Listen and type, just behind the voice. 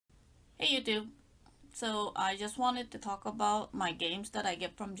Hey YouTube, so I just wanted to talk about my games that I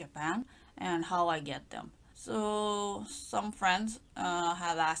get from Japan and how I get them. So some friends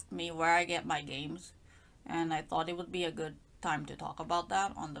have asked me where I get my games, and I thought it would be a good time to talk about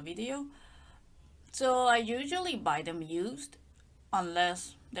that on the video. So I usually buy them used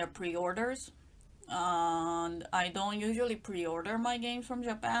unless they're pre-orders, and I don't usually pre-order my games from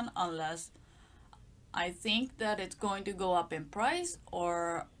Japan unless I think that it's going to go up in price,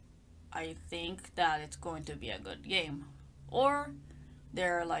 or I think that it's going to be a good game. Or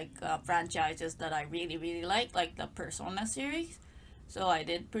there are like franchises that I really like the Persona series. So I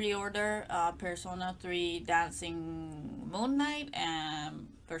did pre-order Persona 3 Dancing Moon Knight and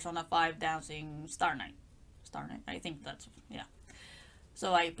Persona 5 Dancing Star Knight. Star Knight, I think that's, yeah.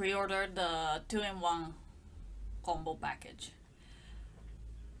 So I pre-ordered the 2-in-1 combo package.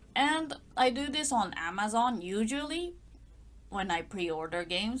 And I do this on Amazon usually when I pre-order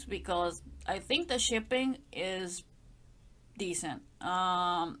games because I think the shipping is decent.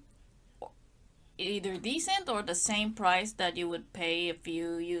 Either decent or the same price that you would pay if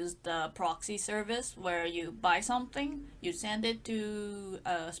you use the Proxy service, where you buy something, you send it to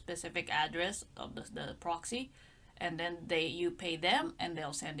a specific address of the Proxy, and then you pay them and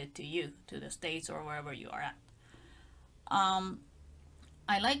they'll send it to you to the States or wherever you are at.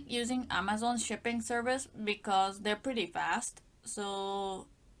 I like using Amazon shipping service because they're pretty fast. So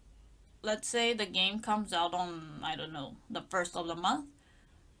let's say the game comes out on, I don't know, the first of the month.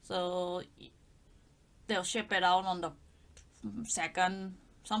 So they'll ship it out on the second,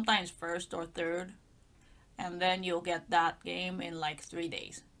 sometimes first or third, and then you'll get that game in like 3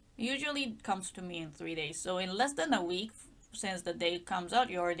 days. Usually it comes to me in 3 days. So in less than a week since the day comes out,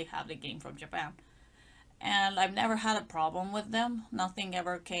 you already have the game from Japan. And I've never had a problem with them. Nothing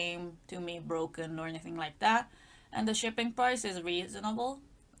ever came to me broken or anything like that. And the shipping price is reasonable.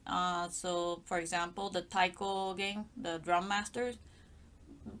 So for example, the Taiko game, the Drum Masters,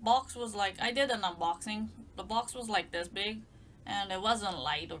 box was like, I did an unboxing. The box was like this big, and it wasn't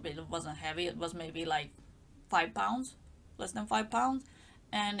light or it wasn't heavy. It was maybe like 5 pounds, less than 5 pounds,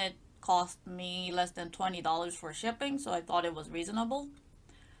 and it cost me less than $20 for shipping. So I thought it was reasonable.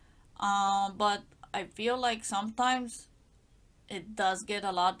 But I feel like sometimes it does get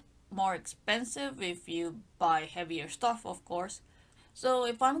a lot more expensive if you buy heavier stuff, of course. So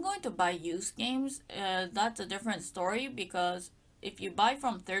if I'm going to buy used games, that's a different story, because if you buy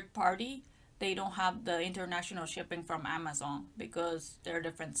from third party, they don't have the international shipping from Amazon because they're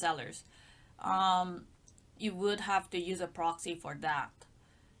different sellers. You would have to use a proxy for that.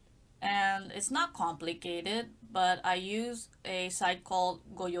 And it's not complicated, but I use a site called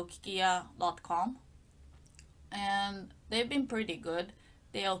goyokikiya.com, and they've been pretty good.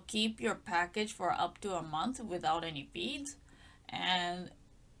 They'll keep your package for up to a month without any fees, and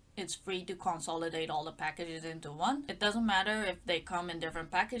it's free to consolidate all the packages into one. It doesn't matter if they come in different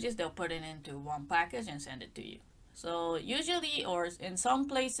packages, they'll put it into one package and send it to you. So usually, or in some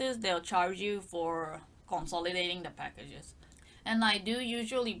places, they'll charge you for consolidating the packages. And I do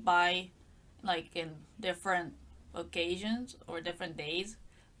usually buy like in different occasions or different days,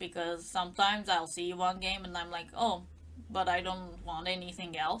 because sometimes I'll see one game and I'm like, oh, but I don't want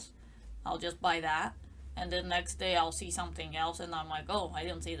anything else. I'll just buy that. And the next day I'll see something else and I'm like, oh, I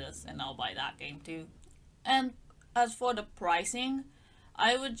didn't see this, and I'll buy that game too. And as for the pricing,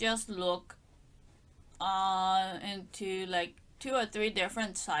 I would just look into like 2 or 3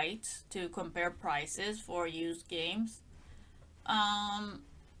 different sites to compare prices for used games.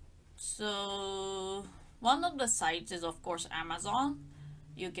 So one of the sites is of course Amazon.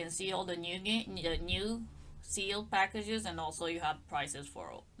 You can see all the new sealed packages, and also you have prices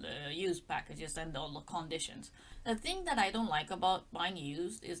for the used packages and all the conditions. The thing that I don't like about buying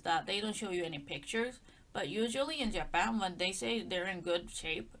used is that they don't show you any pictures, but usually in Japan, when they say they're in good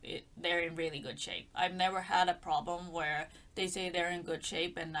shape, they're in really good shape. I've never had a problem where they say they're in good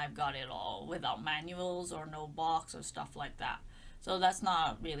shape and I've got it all without manuals or no box or stuff like that. So that's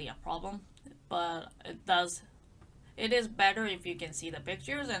not really a problem, but it is better if you can see the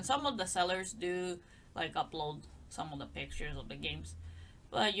pictures, and some of the sellers do like upload some of the pictures of the games,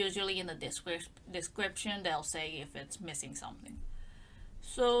 but usually in the description they'll say if it's missing something.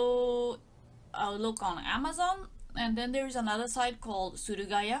 So I'll look on Amazon, and then there's another site called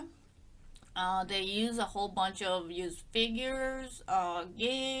suruga-ya. They use a whole bunch of used figures,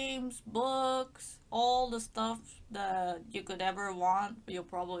 games, books, all the stuff that you could ever want. You'll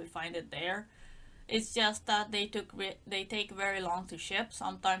probably find it there. It's just that they take very long to ship,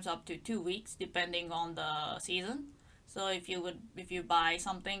 sometimes up to 2 weeks, depending on the season. So if you buy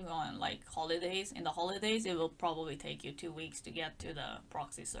something on like holidays, in the holidays, it will probably take you 2 weeks to get to the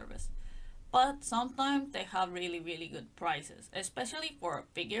Proxy service. but sometimes they have really good prices, especially for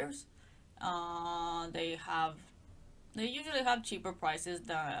figures. They have they usually have cheaper prices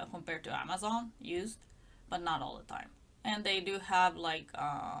than compared to Amazon used, but not all the time. And they do have like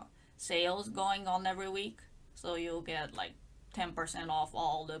sales going on every week, so you'll get like 10% off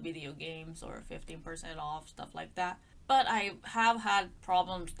all the video games or 15% off stuff like that. But I have had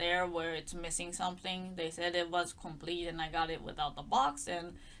problems there where it's missing something. They said it was complete and I got it without the box,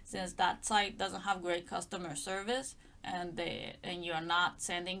 and since that site doesn't have great customer service and you're not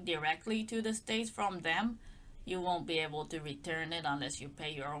sending directly to the States from them, you won't be able to return it unless you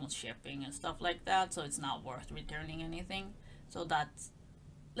pay your own shipping and stuff like that, so it's not worth returning anything. So that's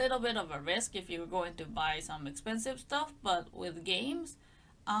a little bit of a risk if you're going to buy some expensive stuff, but with games,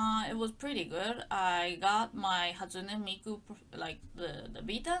 it was pretty good. I got my Hatsune Miku, like the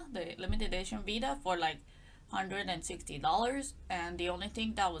Vita, the limited edition Vita, for like $160, and the only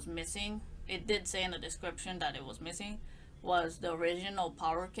thing that was missing, it did say in the description that it was missing, was the original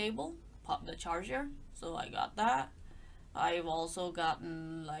power cable, the charger. So I got that. I've also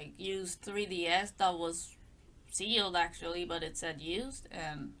gotten like used 3DS that was sealed actually, but it said used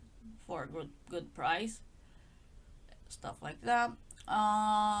and for a good price, stuff like that.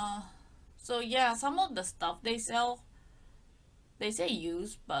 So yeah, some of the stuff they sell, they say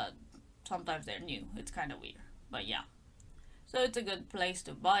used, but sometimes they're new. It's kind of weird, but yeah. So it's a good place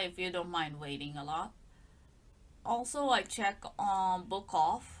to buy if you don't mind waiting a lot. Also, I check on Book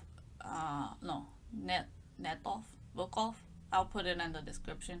Off. No, Net Off, Book Off. I'll put it in the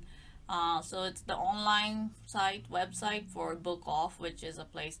description. So it's the online website for Book Off, which is a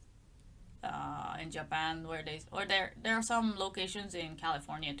place in Japan where there are some locations in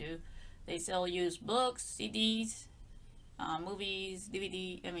California too. They sell used books, CDs, movies,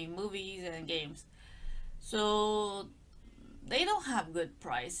 movies and games. So they don't have good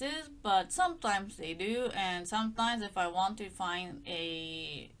prices, but sometimes they do. And sometimes if I want to find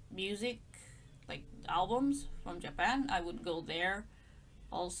a music, like albums from Japan, I would go there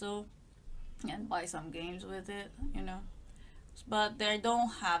also and buy some games with it, but they don't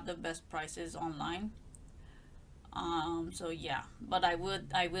have the best prices online. So yeah, but I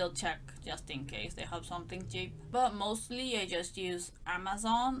will check just in case they have something cheap. But mostly I just use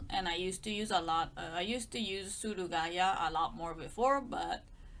Amazon, and I used to use Suruga-ya a lot more before, but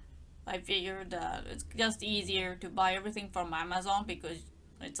I figured that it's just easier to buy everything from Amazon because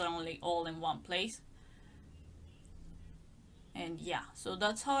it's only all in one place. And yeah, so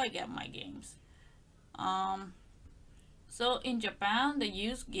that's how I get my games. So in Japan, the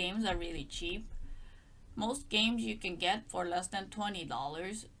used games are really cheap. Most games you can get for less than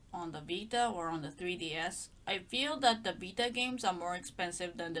 $20 on the Vita or on the 3DS. I feel that the Vita games are more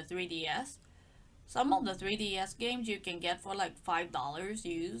expensive than the 3DS. Some of the 3DS games you can get for like $5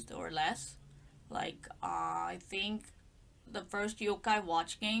 used or less. Like, I think the first Yokai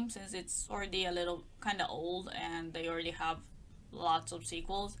Watch game, since it's already a little kind of old and they already have lots of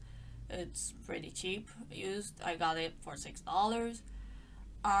sequels, it's pretty cheap used. I got it for $6.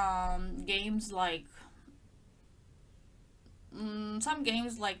 Games like some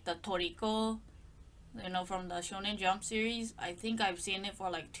games like the Toriko, from the Shonen Jump series, I think I've seen it for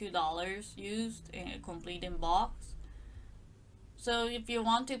like $2 used in complete in box. So if you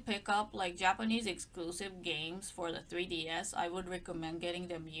want to pick up like Japanese exclusive games for the 3DS, I would recommend getting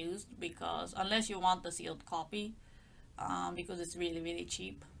them used, because unless you want the sealed copy, because it's really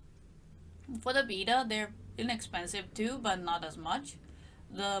cheap. For the Vita, they're inexpensive too, but not as much.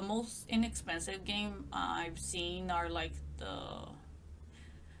 The most inexpensive game I've seen are like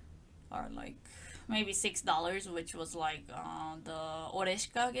maybe $6, which was like the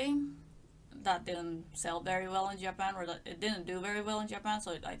Oreshika game that didn't sell very well in Japan, or that it didn't do very well in Japan,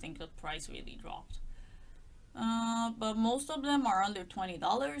 so I think the price really dropped. But most of them are under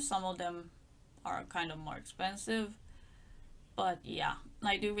 $20. Some of them are kind of more expensive, but yeah,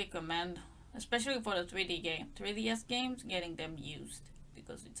 I do recommend, especially for the 3DS games, getting them used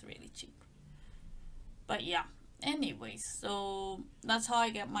because it's really cheap. But yeah, anyways, so that's how I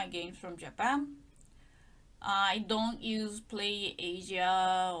get my games from Japan. I don't use Play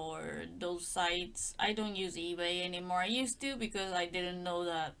Asia or those sites. I don't use eBay anymore. I used to because I didn't know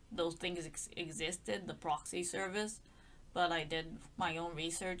that those things existed, the Proxy service. But I did my own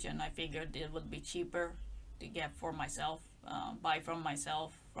research and I figured it would be cheaper to get for myself, buy from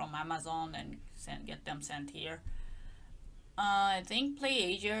myself from Amazon and get them sent here. I think Play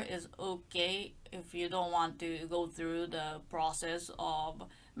Asia is okay if you don't want to go through the process of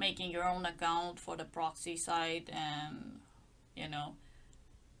making your own account for the proxy site and,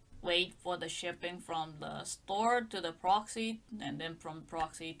 wait for the shipping from the store to the Proxy and then from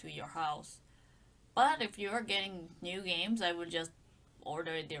Proxy to your house. But if you're getting new games, I would just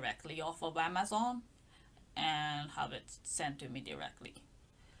order it directly off of Amazon and have it sent to me directly.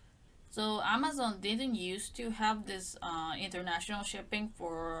 So Amazon didn't used to have this international shipping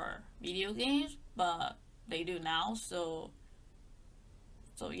for video games, but they do now. So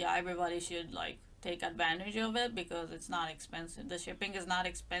yeah, everybody should like take advantage of it because it's not expensive. The shipping is not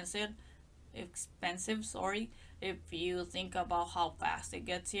expensive, sorry, if you think about how fast it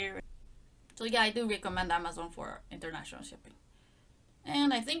gets here. So yeah, I do recommend Amazon for international shipping.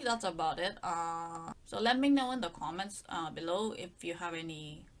 And I think that's about it. So let me know in the comments below if you have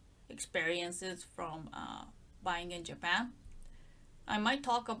any experiences from buying in Japan. I might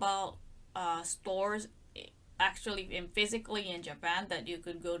talk about stores actually physically in Japan that you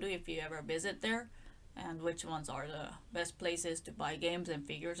could go to if you ever visit there, and which ones are the best places to buy games and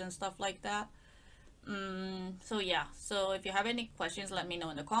figures and stuff like that. So yeah, so if you have any questions, let me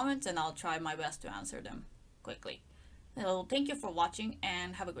know in the comments and I'll try my best to answer them quickly. So thank you for watching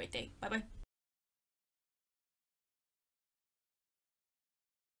and have a great day. Bye bye.